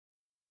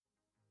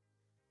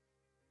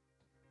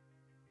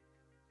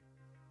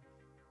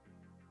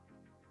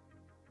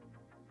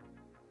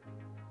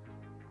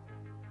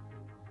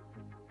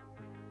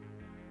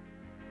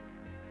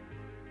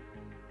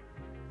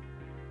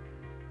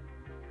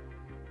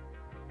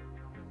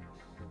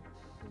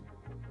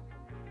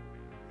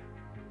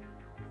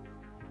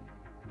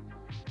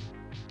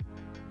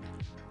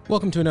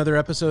Welcome to another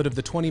episode of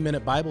the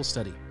 20-Minute Bible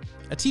Study,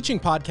 a teaching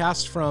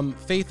podcast from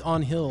Faith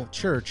on Hill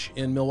Church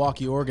in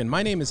Milwaukee, Oregon.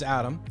 My name is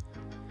Adam,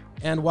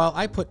 and while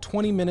I put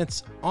 20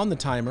 minutes on the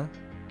timer,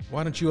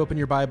 why don't you open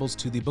your Bibles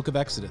to the book of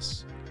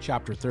Exodus,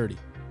 chapter 30.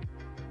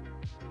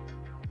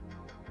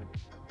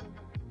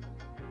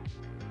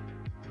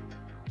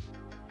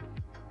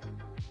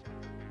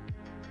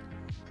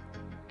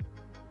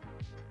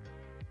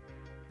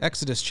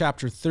 Exodus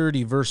chapter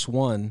 30, verse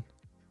 1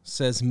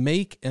 says,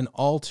 "Make an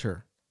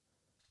altar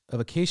of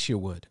acacia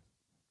wood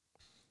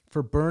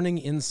for burning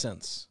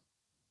incense.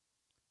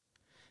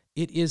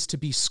 It is to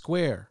be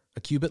square, a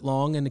cubit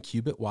long and a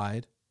cubit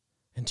wide,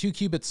 and 2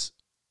 cubits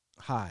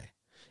high.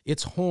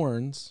 Its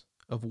horns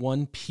of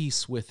one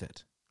piece with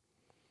it.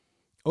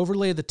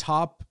 Overlay the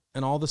top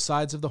and all the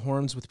sides of the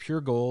horns with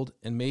pure gold,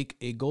 and make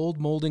a gold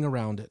molding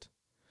around it.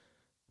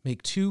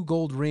 Make 2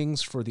 gold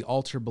rings for the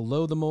altar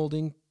below the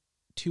molding,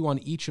 2 on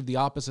each of the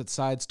opposite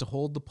sides to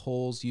hold the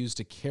poles used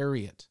to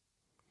carry it.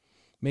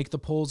 Make the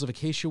poles of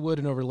acacia wood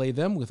and overlay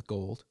them with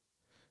gold.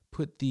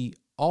 Put the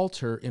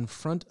altar in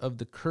front of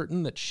the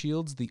curtain that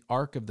shields the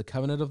ark of the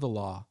covenant of the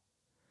law,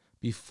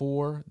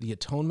 before the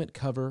atonement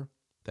cover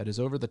that is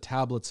over the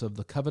tablets of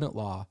the covenant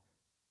law,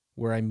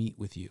 where I meet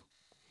with you."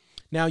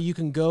 Now you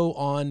can go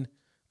on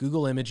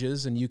Google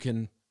Images and you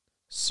can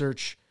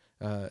search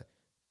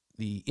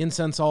the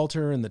incense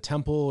altar in the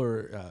temple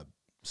or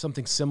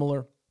something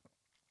similar,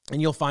 and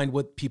you'll find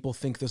what people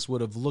think this would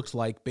have looked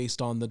like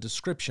based on the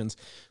descriptions.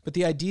 But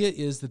the idea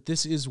is that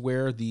this is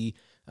where the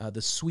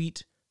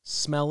sweet,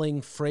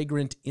 smelling,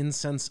 fragrant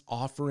incense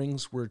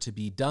offerings were to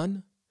be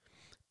done.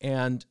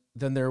 And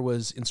then there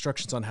was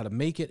instructions on how to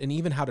make it and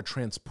even how to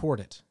transport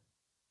it.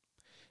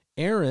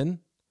 Aaron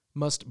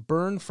must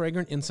burn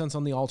fragrant incense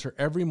on the altar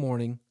every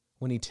morning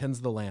when he tends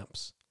the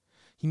lamps.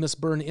 He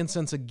must burn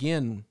incense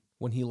again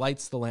when he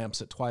lights the lamps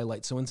at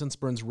twilight. So incense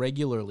burns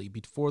regularly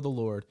before the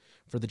Lord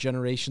for the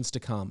generations to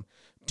come.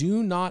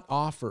 Do not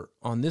offer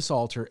on this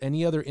altar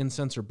any other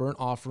incense or burnt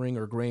offering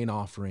or grain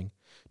offering.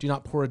 Do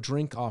not pour a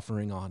drink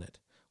offering on it.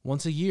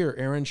 Once a year,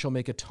 Aaron shall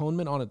make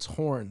atonement on its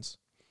horns.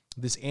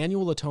 This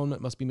annual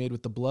atonement must be made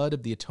with the blood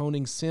of the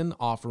atoning sin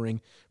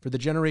offering for the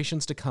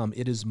generations to come.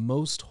 It is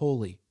most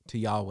holy to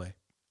Yahweh.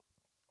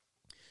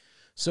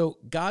 So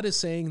God is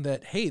saying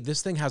that, hey,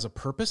 this thing has a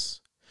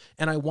purpose,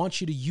 and I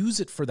want you to use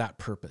it for that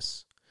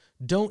purpose.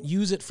 Don't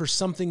use it for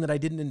something that I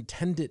didn't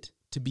intend it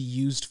to be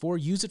used for.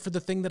 Use it for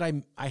the thing that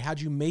I had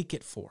you make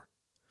it for.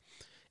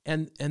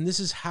 And this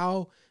is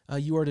how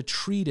you are to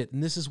treat it,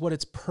 and this is what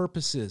its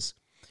purpose is.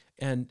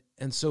 And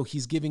so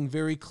he's giving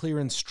very clear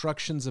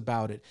instructions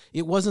about it.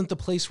 It wasn't the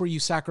place where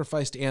you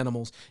sacrificed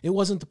animals. It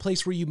wasn't the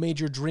place where you made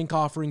your drink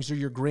offerings or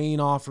your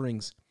grain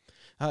offerings.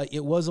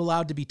 It was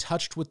allowed to be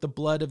touched with the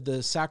blood of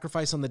the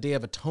sacrifice on the Day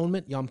of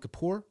Atonement, Yom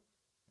Kippur.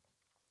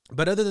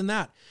 But other than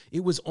that,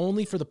 it was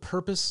only for the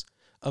purpose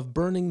of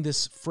burning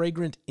this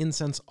fragrant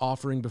incense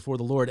offering before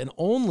the Lord, and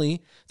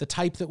only the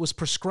type that was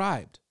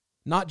prescribed.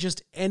 Not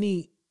just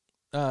any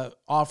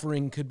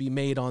offering could be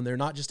made on there,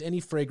 not just any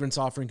fragrance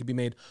offering could be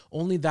made,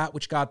 only that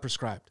which God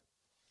prescribed.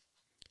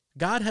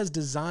 God has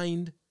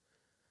designed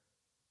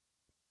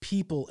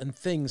people and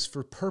things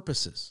for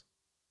purposes,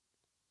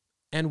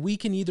 and we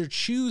can either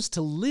choose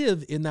to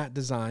live in that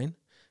design,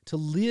 to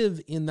live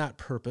in that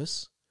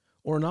purpose,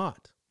 or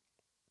not.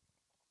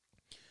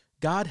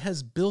 God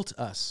has built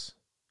us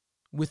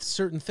with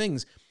certain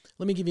things.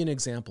 Let me give you an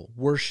example.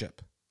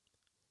 Worship.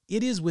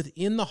 It is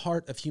within the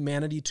heart of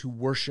humanity to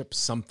worship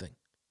something.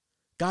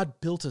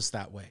 God built us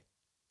that way.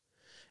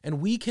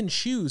 And we can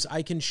choose,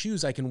 I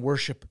can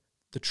worship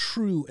the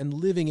true and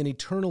living and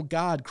eternal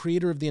God,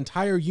 creator of the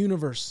entire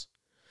universe,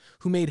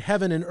 who made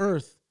heaven and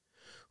earth,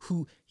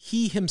 who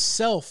he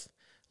himself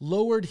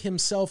lowered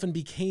himself and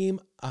became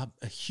a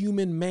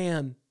human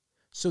man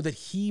so that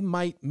he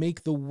might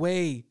make the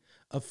way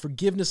of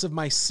forgiveness of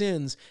my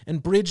sins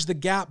and bridge the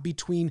gap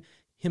between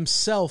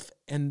himself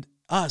and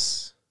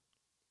us.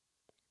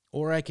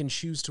 Or I can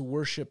choose to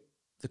worship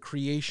the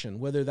creation,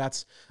 whether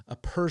that's a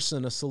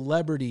person, a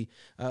celebrity,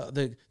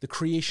 the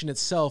creation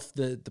itself,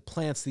 the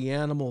plants, the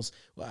animals.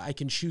 I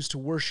can choose to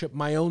worship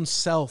my own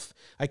self.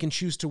 I can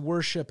choose to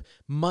worship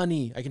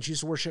money. I can choose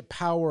to worship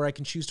power. I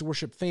can choose to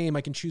worship fame.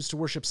 I can choose to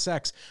worship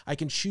sex. I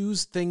can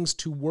choose things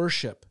to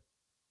worship.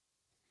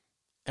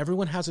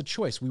 Everyone has a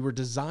choice. We were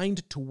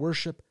designed to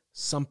worship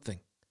something.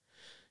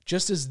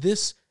 Just as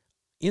this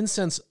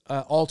incense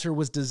altar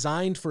was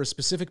designed for a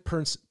specific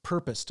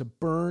purpose, to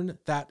burn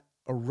that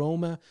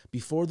aroma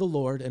before the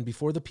Lord and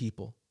before the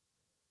people.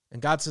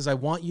 And God says, I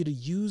want you to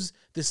use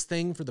this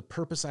thing for the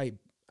purpose I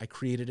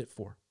created it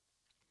for.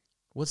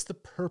 What's the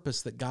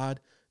purpose that God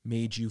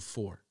made you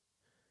for?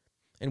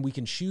 And we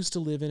can choose to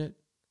live in it,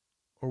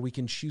 or we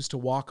can choose to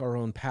walk our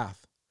own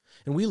path.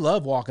 And we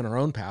love walking our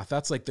own path.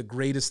 That's like the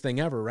greatest thing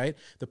ever, right?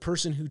 The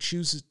person who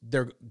chooses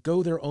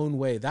go their own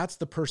way. That's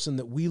the person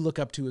that we look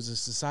up to as a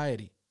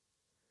society.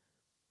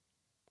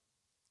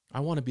 I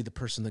want to be the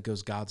person that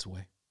goes God's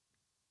way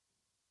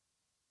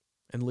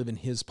and live in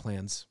his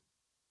plans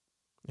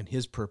and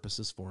his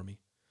purposes for me.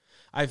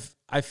 I've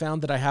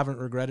found that I haven't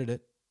regretted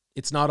it.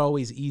 It's not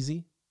always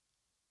easy,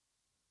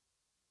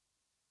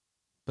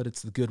 but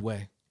it's the good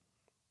way.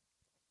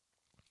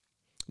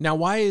 Now,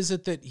 why is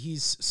it that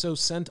he's so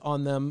sent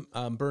on them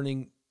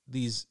burning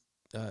these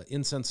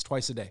incense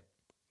twice a day?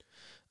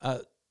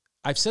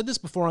 I've said this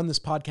before on this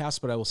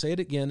podcast, but I will say it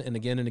again and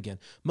again and again.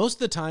 Most of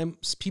the time,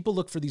 people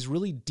look for these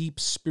really deep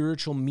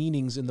spiritual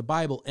meanings in the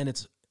Bible, and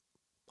it's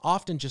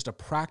often just a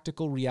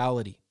practical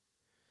reality.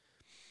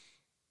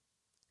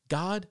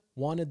 God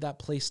wanted that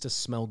place to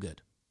smell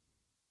good.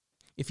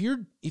 If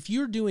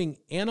you're doing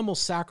animal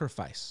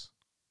sacrifice,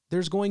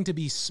 there's going to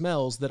be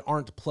smells that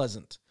aren't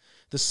pleasant.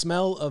 The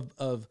smell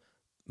of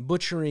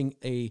butchering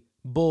a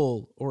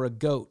bull or a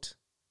goat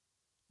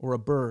or a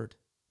bird,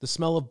 the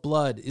smell of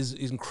blood is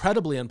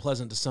incredibly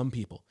unpleasant to some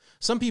people.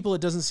 Some people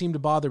it doesn't seem to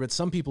bother, but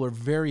some people are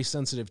very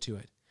sensitive to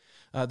it.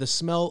 The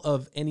smell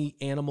of any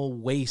animal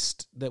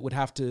waste that would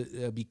have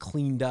to be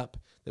cleaned up,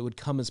 that would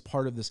come as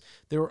part of this.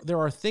 There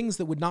are things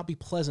that would not be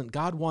pleasant.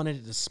 God wanted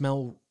it to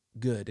smell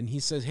good. And he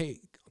says, hey,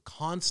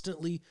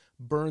 constantly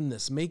burn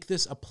this. Make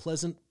this a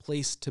pleasant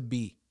place to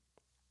be.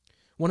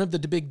 One of the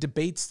big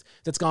debates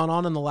that's gone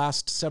on in the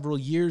last several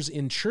years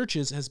in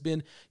churches has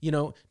been,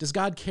 does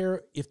God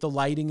care if the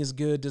lighting is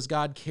good? Does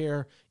God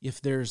care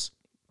if there's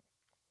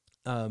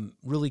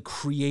really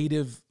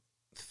creative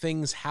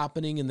things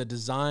happening in the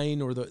design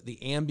or the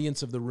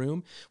ambience of the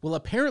room? Well,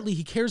 apparently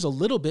he cares a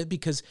little bit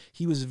because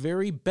he was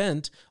very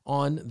bent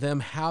on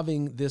them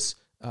having this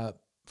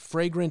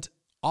fragrant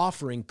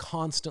offering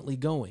constantly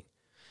going.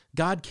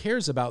 God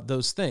cares about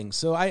those things.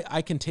 So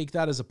I can take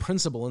that as a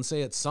principle and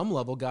say at some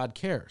level God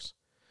cares.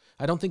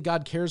 I don't think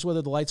God cares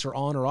whether the lights are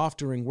on or off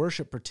during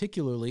worship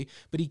particularly,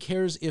 but he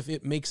cares if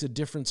it makes a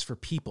difference for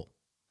people.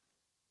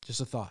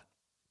 Just a thought.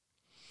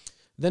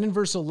 Then in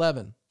verse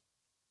 11,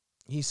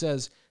 he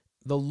says,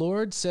 the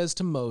Lord says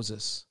to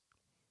Moses,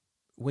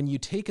 when you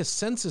take a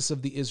census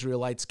of the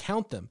Israelites,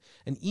 count them,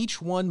 and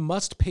each one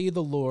must pay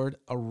the Lord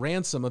a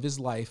ransom of his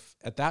life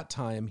at that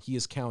time he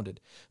is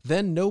counted.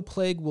 Then no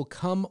plague will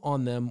come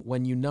on them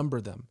when you number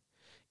them.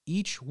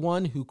 Each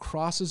one who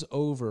crosses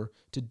over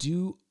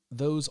to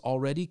those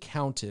already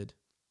counted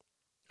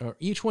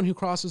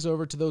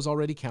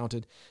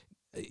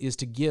is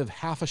to give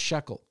half a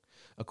shekel,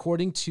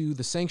 according to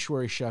the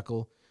sanctuary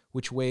shekel,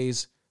 which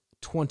weighs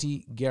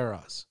 20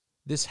 gerahs.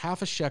 This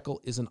half a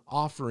shekel is an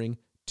offering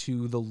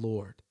to the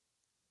Lord.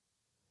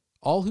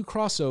 All who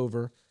cross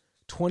over,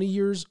 20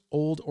 years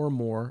old or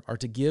more, are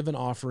to give an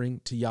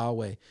offering to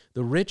Yahweh.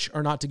 The rich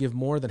are not to give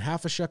more than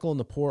half a shekel, and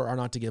the poor are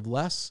not to give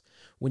less.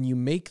 When you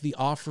make the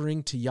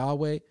offering to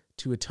Yahweh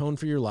to atone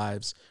for your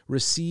lives,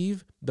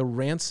 receive the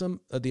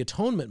ransom of the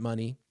atonement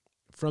money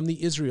from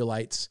the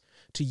Israelites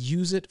to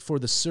use it for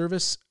the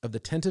service of the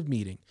tent of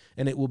meeting,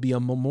 and it will be a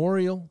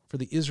memorial for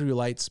the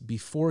Israelites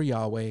before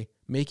Yahweh,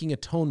 making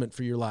atonement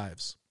for your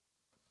lives.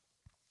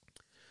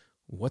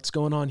 What's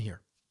going on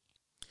here?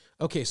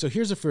 Okay, so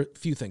here's a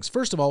few things.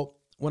 First of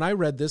all, when I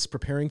read this,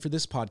 preparing for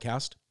this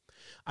podcast,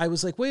 I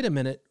was like, wait a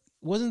minute,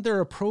 wasn't there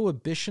a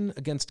prohibition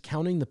against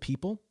counting the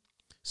people?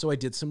 So I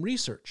did some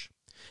research.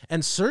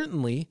 And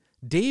certainly,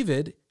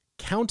 David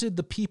counted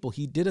the people.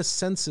 He did a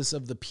census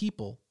of the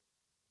people,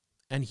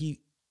 and he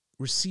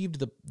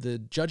received the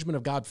judgment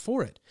of God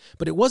for it.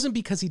 But it wasn't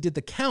because he did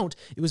the count.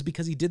 It was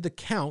because he did the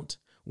count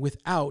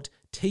without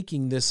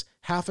taking this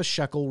half a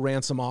shekel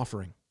ransom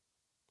offering.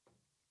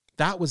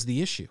 That was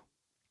the issue.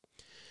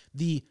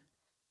 The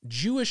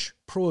Jewish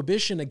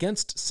prohibition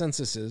against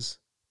censuses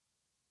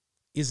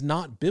is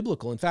not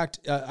biblical. In fact,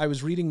 I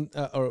was reading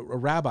a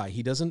rabbi.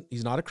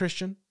 He's not a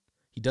Christian.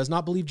 He does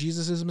not believe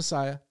Jesus is a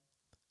Messiah.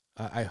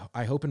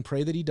 I hope and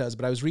pray that he does.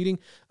 But I was reading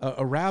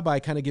a rabbi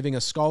kind of giving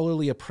a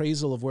scholarly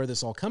appraisal of where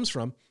this all comes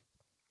from.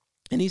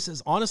 And he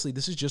says, honestly,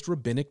 this is just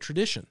rabbinic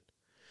tradition.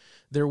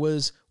 There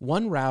was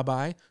one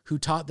rabbi who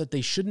taught that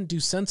they shouldn't do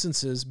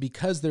censuses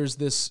because there's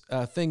this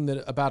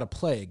thing about a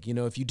plague.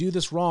 If you do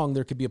this wrong,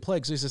 there could be a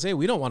plague. So he says, hey,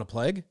 we don't want a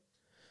plague.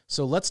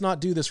 So let's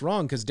not do this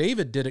wrong because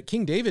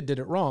King David did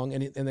it wrong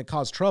and it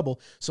caused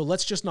trouble. So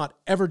let's just not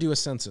ever do a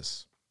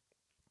census.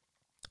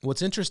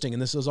 What's interesting,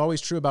 and this is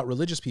always true about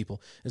religious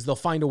people, is they'll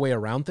find a way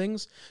around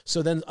things.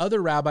 So then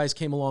other rabbis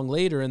came along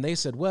later and they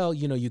said, well,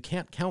 you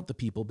can't count the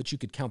people, but you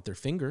could count their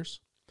fingers.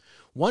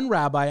 One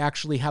rabbi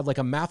actually had like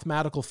a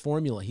mathematical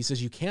formula. He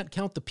says you can't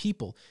count the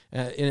people.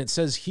 And it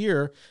says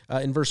here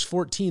in verse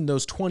 14,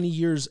 those 20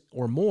 years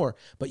or more,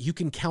 but you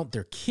can count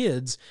their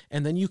kids,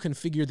 and then you can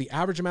figure the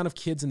average amount of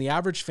kids in the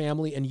average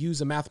family and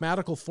use a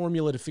mathematical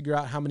formula to figure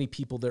out how many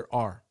people there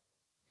are.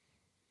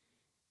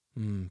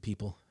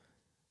 People.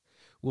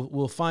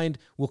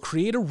 We'll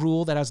create a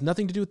rule that has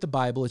nothing to do with the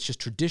Bible. It's just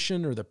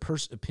tradition or the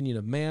opinion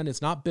of man.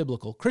 It's not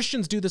biblical.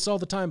 Christians do this all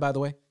the time, by the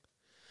way.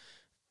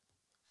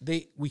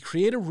 We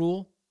create a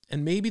rule,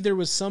 and maybe there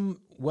was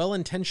some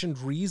well-intentioned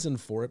reason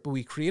for it, but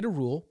we create a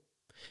rule,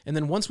 and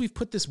then once we've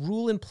put this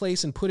rule in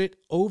place and put it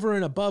over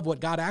and above what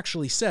God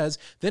actually says,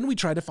 then we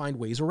try to find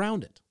ways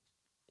around it.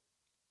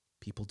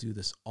 People do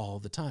this all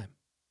the time.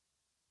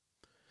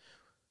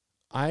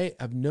 I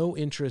have no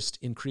interest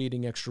in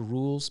creating extra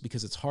rules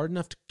because it's hard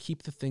enough to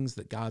keep the things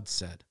that God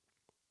said.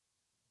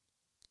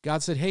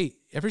 God said, hey,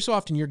 every so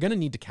often you're going to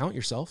need to count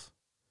yourself.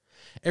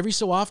 Every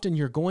so often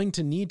you're going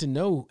to need to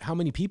know how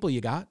many people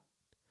you got.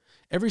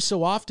 Every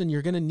so often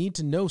you're going to need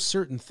to know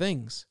certain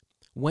things.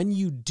 When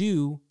you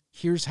do,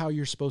 here's how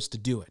you're supposed to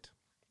do it.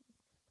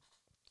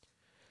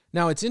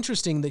 Now, it's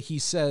interesting that he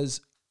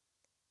says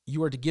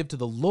you are to give to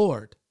the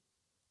Lord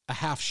a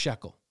half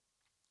shekel.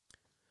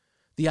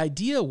 The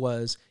idea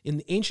was, in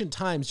the ancient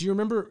times, do you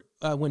remember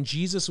when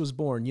Jesus was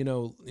born,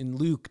 in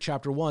Luke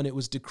chapter 1, it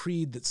was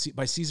decreed that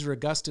by Caesar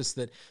Augustus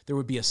that there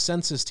would be a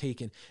census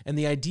taken. And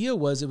the idea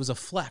was it was a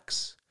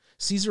flex.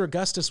 Caesar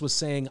Augustus was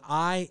saying,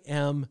 I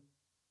am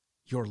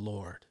your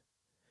Lord,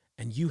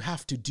 and you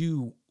have to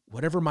do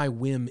whatever my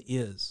whim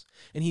is.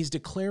 And he's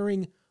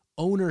declaring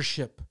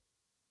ownership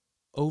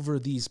over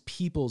these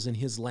peoples in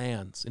his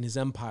lands, in his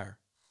empire.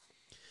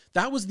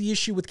 That was the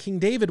issue with King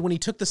David when he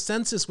took the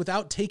census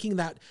without taking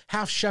that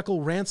half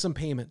shekel ransom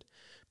payment,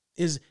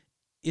 is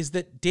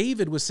that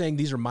David was saying,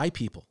 these are my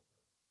people.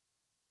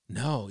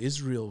 No,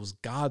 Israel was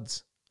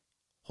God's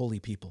holy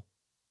people.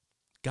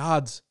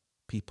 God's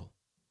people.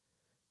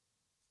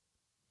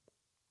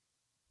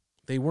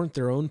 They weren't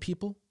their own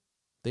people.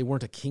 They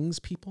weren't a king's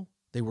people.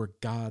 They were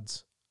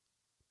God's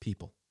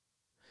people.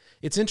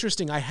 It's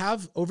interesting. I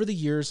have, over the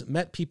years,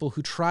 met people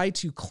who try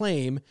to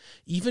claim,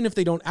 even if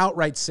they don't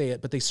outright say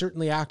it, but they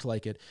certainly act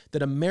like it,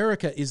 that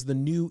America is the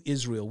new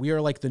Israel. We are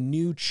like the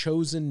new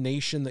chosen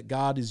nation that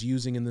God is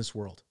using in this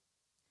world.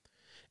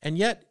 And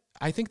yet,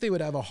 I think they would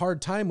have a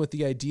hard time with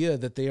the idea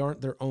that they aren't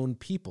their own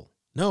people.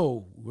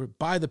 No, we're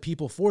by the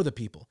people, for the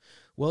people.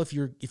 Well, if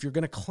you're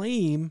going to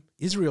claim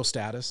Israel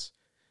status,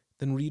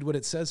 then read what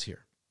it says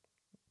here.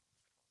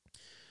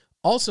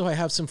 Also, I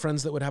have some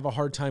friends that would have a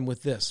hard time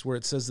with this, where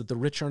it says that the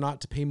rich are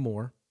not to pay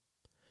more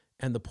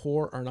and the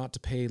poor are not to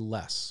pay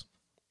less.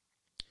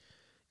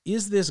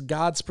 Is this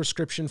God's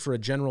prescription for a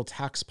general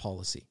tax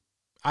policy?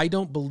 I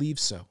don't believe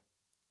so.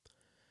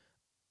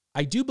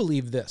 I do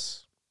believe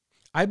this.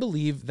 I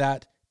believe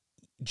that,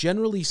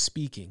 generally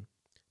speaking,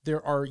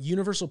 there are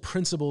universal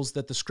principles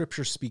that the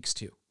Scripture speaks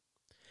to,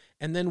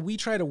 and then we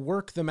try to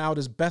work them out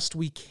as best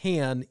we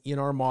can in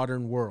our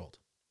modern world.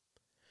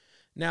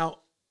 Now,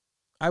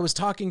 I was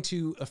talking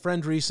to a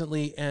friend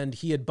recently, and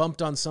he had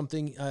bumped on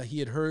something. He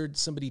had heard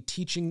somebody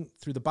teaching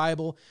through the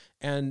Bible,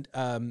 and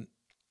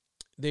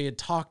they had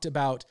talked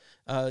about,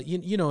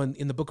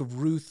 in the book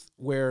of Ruth,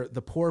 where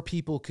the poor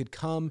people could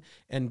come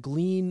and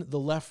glean the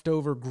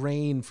leftover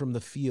grain from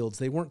the fields.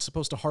 They weren't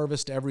supposed to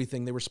harvest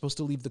everything. They were supposed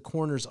to leave the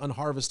corners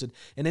unharvested.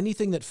 And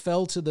anything that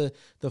fell to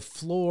the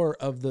floor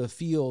of the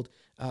field,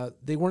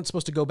 they weren't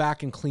supposed to go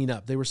back and clean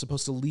up. They were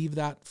supposed to leave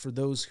that for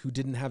those who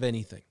didn't have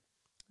anything.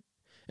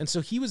 And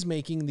so he was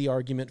making the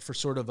argument for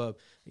sort of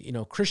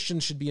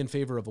Christians should be in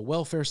favor of a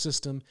welfare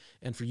system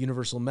and for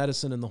universal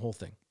medicine and the whole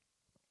thing.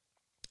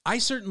 I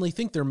certainly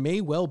think there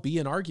may well be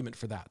an argument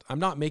for that. I'm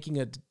not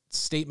making a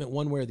statement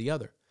one way or the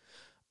other.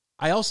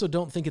 I also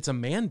don't think it's a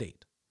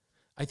mandate.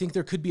 I think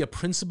there could be a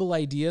principal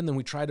idea, and then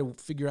we try to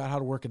figure out how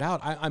to work it out.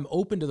 I'm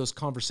open to those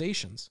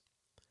conversations.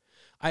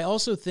 I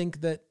also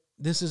think that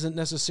this isn't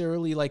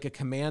necessarily like a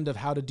command of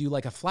how to do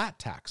like a flat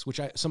tax,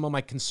 which some of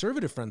my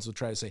conservative friends will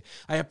try to say.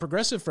 I have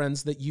progressive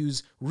friends that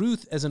use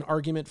Ruth as an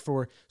argument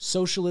for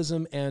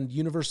socialism and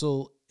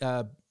universal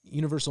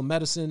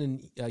medicine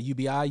and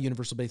UBI,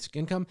 universal basic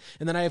income.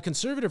 And then I have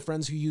conservative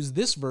friends who use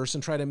this verse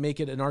and try to make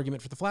it an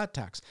argument for the flat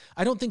tax.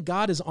 I don't think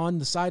God is on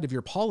the side of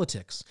your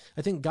politics.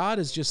 I think God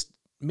is just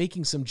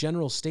making some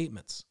general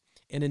statements.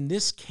 And in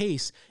this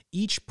case,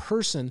 each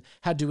person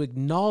had to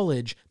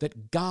acknowledge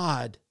that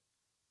God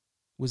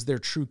was their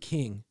true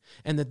king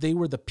and that they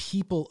were the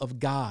people of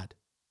God.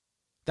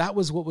 That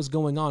was what was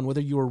going on. Whether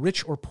you were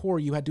rich or poor,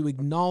 you had to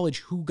acknowledge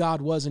who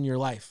God was in your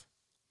life.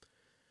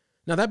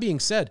 Now, that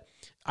being said,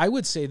 I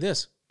would say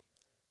this,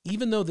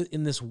 even though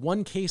in this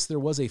one case there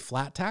was a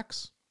flat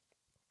tax,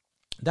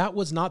 that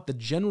was not the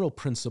general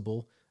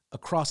principle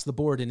across the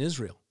board in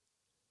Israel.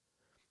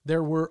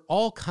 There were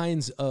all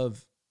kinds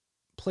of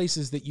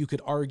places that you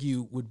could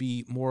argue would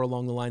be more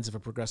along the lines of a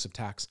progressive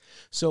tax.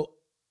 So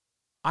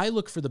I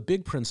look for the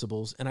big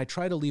principles and I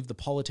try to leave the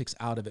politics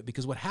out of it,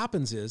 because what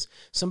happens is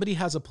somebody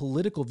has a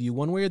political view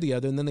one way or the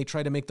other, and then they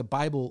try to make the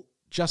Bible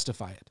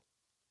justify it.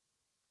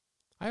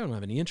 I don't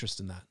have any interest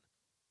in that.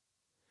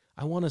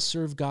 I want to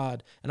serve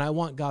God, and I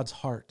want God's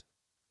heart.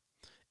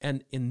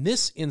 And in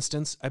this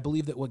instance, I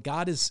believe that what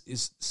God is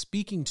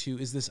speaking to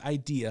is this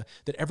idea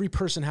that every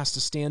person has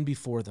to stand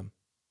before them,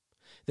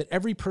 that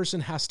every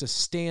person has to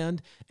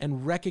stand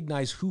and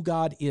recognize who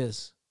God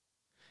is.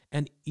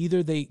 And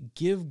either they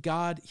give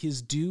God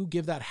his due,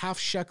 give that half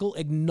shekel,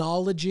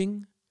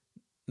 acknowledging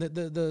that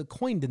the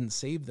coin didn't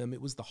save them,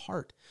 it was the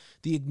heart,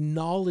 the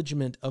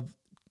acknowledgement of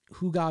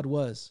who God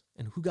was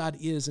and who God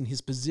is and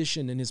his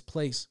position and his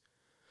place.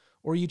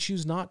 Or you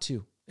choose not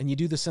to, and you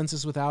do the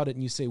census without it,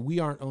 and you say, we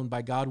aren't owned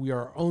by God, we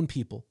are our own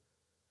people.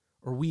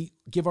 Or we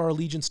give our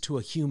allegiance to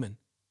a human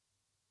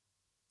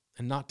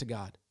and not to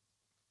God.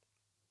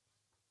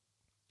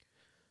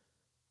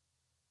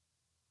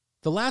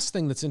 The last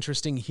thing that's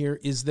interesting here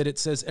is that it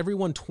says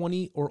everyone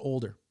 20 or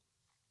older.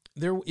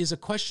 There is a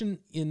question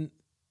in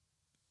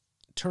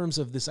terms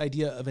of this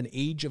idea of an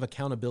age of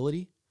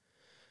accountability.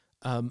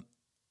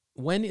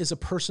 When is a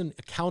person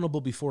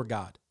accountable before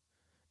God?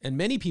 And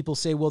many people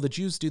say, well, the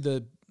Jews do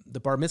the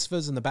bar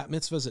mitzvahs and the bat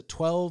mitzvahs at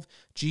 12.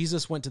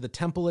 Jesus went to the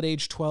temple at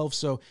age 12.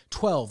 So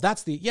 12,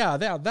 that's the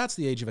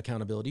age of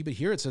accountability. But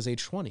here it says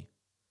age 20.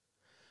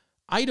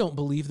 I don't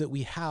believe that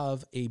we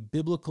have a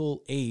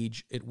biblical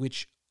age at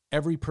which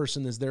every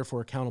person is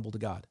therefore accountable to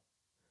God.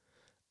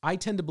 I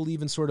tend to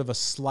believe in sort of a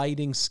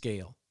sliding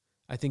scale.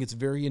 I think it's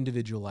very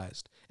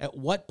individualized. At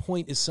what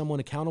point is someone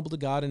accountable to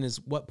God, and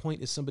what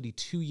point is somebody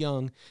too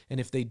young? And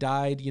if they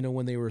died,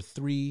 when they were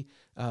 3,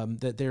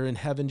 that they're in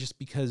heaven just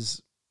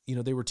because,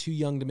 they were too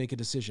young to make a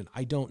decision.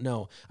 I don't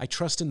know. I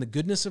trust in the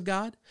goodness of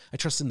God. I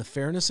trust in the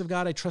fairness of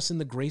God. I trust in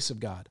the grace of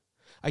God.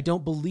 I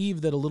don't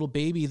believe that a little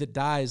baby that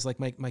dies, like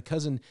my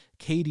cousin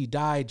Katie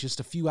died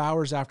just a few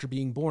hours after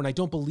being born. I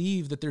don't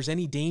believe that there's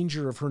any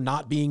danger of her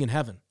not being in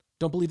heaven.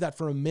 Don't believe that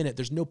for a minute.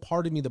 There's no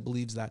part of me that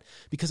believes that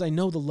because I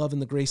know the love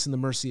and the grace and the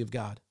mercy of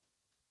God.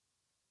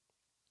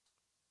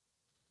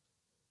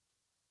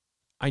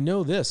 I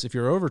know this, if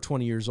you're over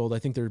 20 years old, I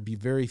think there would be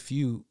very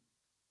few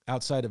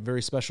outside of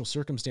very special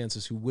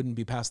circumstances who wouldn't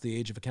be past the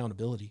age of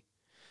accountability.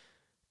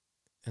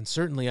 And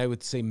certainly I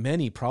would say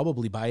many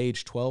probably by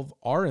age 12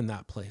 are in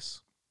that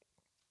place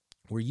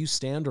where you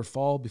stand or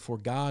fall before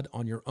God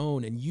on your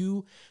own, and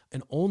you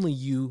and only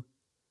you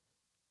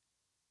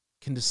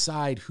can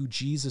decide who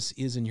Jesus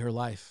is in your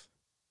life.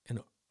 And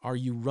are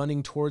you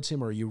running towards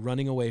him or are you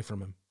running away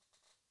from him?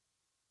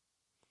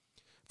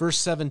 Verse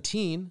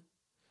 17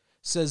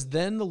 says,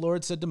 Then the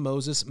Lord said to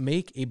Moses,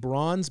 Make a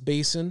bronze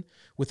basin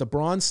with a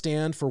bronze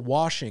stand for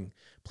washing.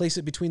 Place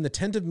it between the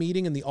tent of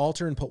meeting and the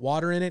altar and put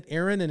water in it.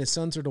 Aaron and his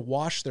sons are to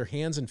wash their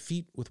hands and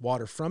feet with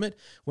water from it.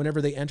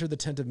 Whenever they enter the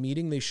tent of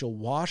meeting, they shall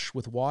wash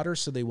with water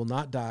so they will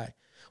not die.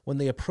 When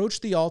they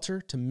approach the altar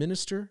to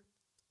minister,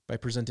 by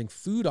presenting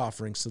food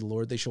offerings to the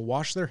Lord, they shall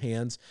wash their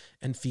hands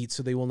and feet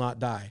so they will not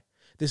die.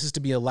 This is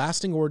to be a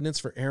lasting ordinance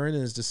for Aaron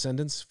and his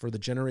descendants for the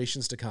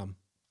generations to come.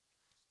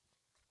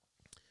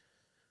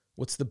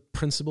 What's the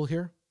principle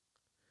here?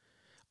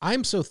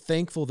 I'm so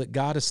thankful that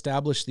God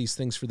established these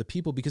things for the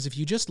people, because if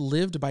you just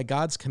lived by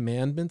God's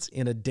commandments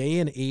in a day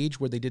and age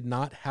where they did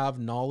not have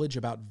knowledge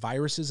about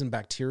viruses and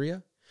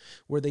bacteria,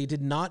 where they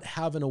did not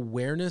have an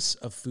awareness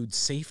of food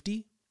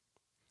safety,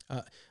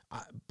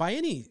 by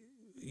any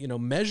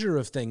measure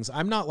of things.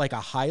 I'm not like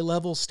a high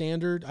level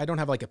standard. I don't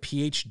have like a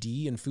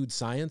PhD in food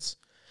science,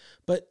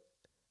 but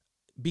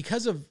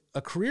because of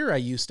a career I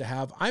used to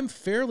have, I'm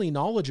fairly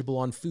knowledgeable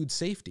on food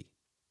safety.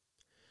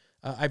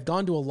 I've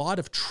gone to a lot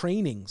of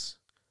trainings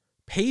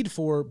paid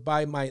for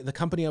by the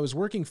company I was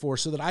working for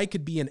so that I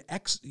could be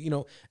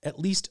at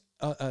least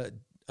a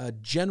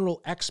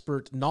general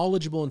expert,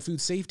 knowledgeable in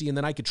food safety, and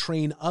then I could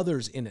train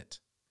others in it.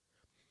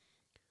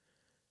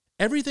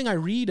 Everything I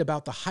read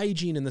about the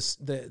hygiene and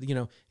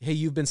hey,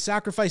 you've been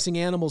sacrificing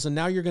animals and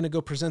now you're going to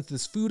go present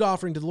this food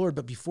offering to the Lord.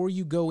 But before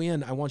you go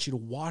in, I want you to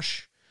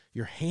wash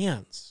your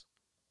hands,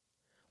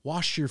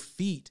 wash your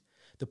feet.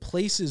 The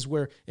places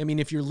where,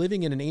 if you're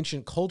living in an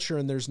ancient culture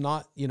and there's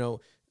not,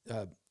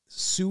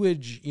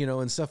 sewage,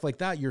 and stuff like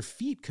that, your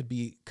feet could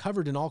be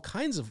covered in all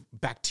kinds of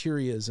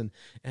bacterias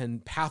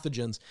and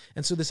pathogens.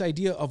 And so this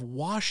idea of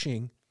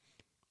washing,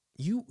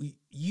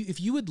 if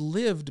you had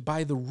lived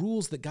by the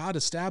rules that God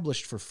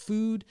established for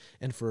food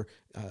and for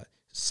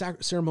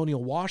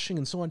ceremonial washing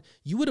and so on,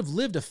 you would have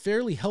lived a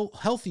fairly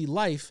healthy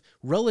life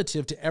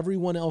relative to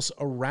everyone else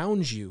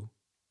around you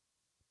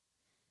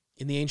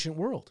in the ancient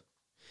world.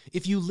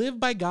 If you live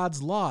by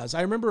God's laws, I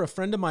remember a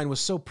friend of mine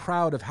was so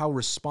proud of how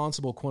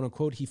responsible, quote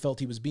unquote, he felt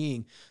he was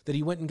being, that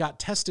he went and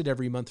got tested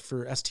every month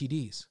for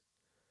STDs.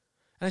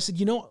 And I said,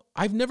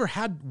 I've never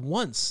had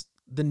once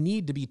the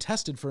need to be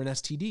tested for an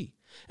STD.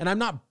 And I'm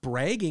not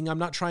bragging. I'm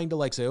not trying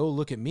to say, oh,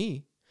 look at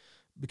me,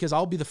 because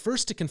I'll be the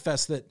first to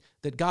confess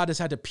that God has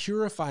had to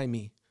purify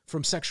me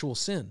from sexual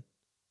sin.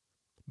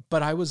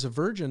 But I was a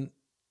virgin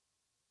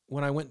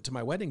when I went to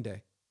my wedding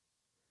day.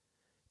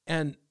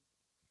 And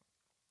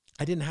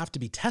I didn't have to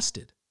be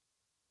tested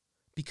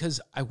because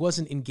I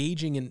wasn't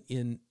engaging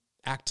in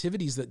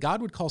activities that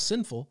God would call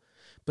sinful,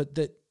 but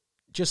that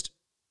just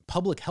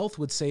public health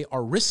would say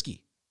are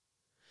risky.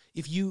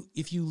 If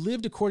you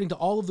lived according to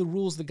all of the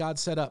rules that God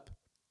set up,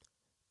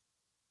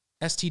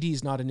 STD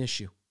is not an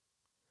issue.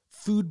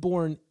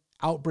 Foodborne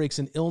outbreaks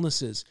and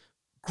illnesses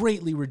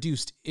greatly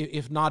reduced,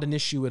 if not an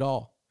issue at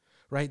all,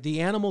 right?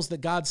 The animals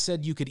that God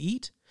said you could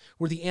eat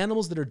were the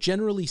animals that are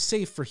generally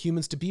safe for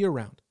humans to be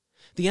around.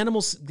 The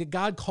animals that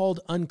God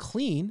called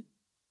unclean,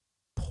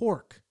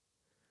 pork,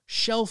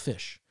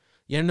 shellfish.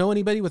 You know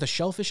anybody with a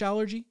shellfish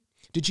allergy?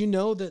 Did you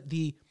know that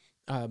the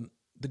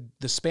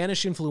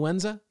Spanish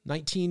influenza,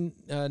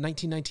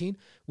 1919,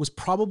 was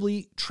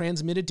probably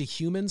transmitted to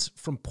humans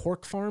from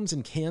pork farms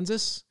in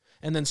Kansas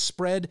and then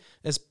spread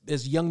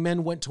as young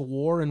men went to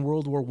war in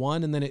World War I,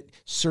 and then it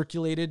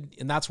circulated,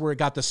 and that's where it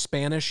got the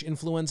Spanish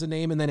influenza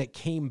name, and then it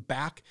came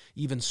back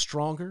even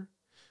stronger?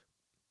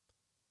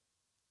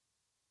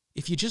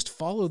 If you just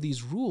follow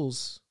these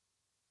rules,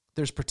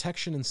 there's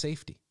protection and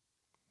safety.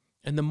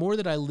 And the more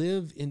that I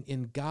live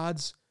in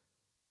God's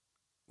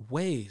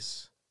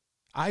ways,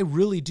 I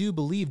really do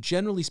believe,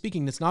 generally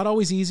speaking, it's not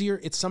always easier,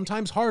 it's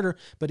sometimes harder,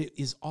 but it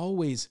is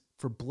always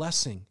for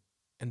blessing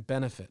and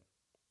benefit.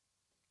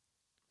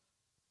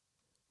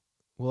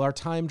 Well, our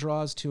time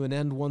draws to an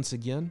end once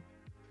again.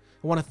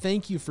 I want to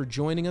thank you for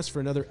joining us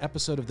for another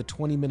episode of the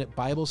 20-Minute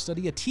Bible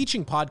Study, a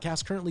teaching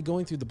podcast currently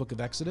going through the book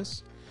of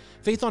Exodus.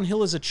 Faith on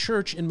Hill is a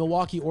church in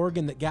Milwaukee,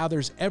 Oregon that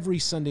gathers every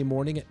Sunday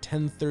morning at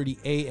 10:30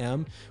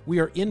 a.m. We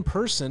are in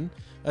person.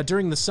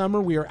 During the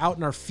summer, we are out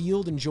in our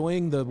field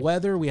enjoying the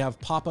weather. We have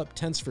pop-up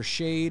tents for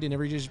shade, and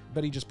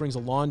everybody just brings a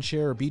lawn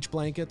chair or beach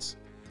blankets.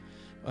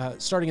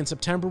 Starting in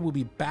September, we'll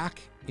be back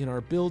in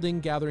our building,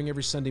 gathering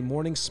every Sunday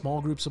morning.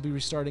 Small groups will be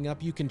restarting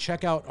up. You can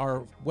check out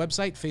our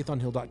website,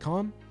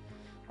 faithonhill.com,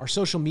 our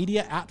social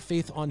media at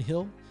Faith on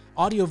Hill.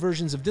 Audio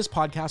versions of this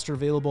podcast are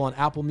available on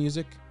Apple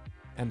Music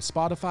and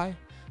Spotify.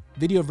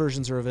 Video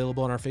versions are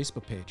available on our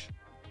Facebook page.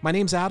 My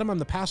name's Adam. I'm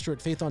the pastor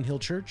at Faith on Hill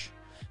Church,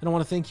 and I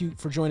want to thank you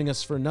for joining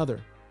us for another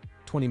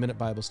 20-Minute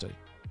Bible Study.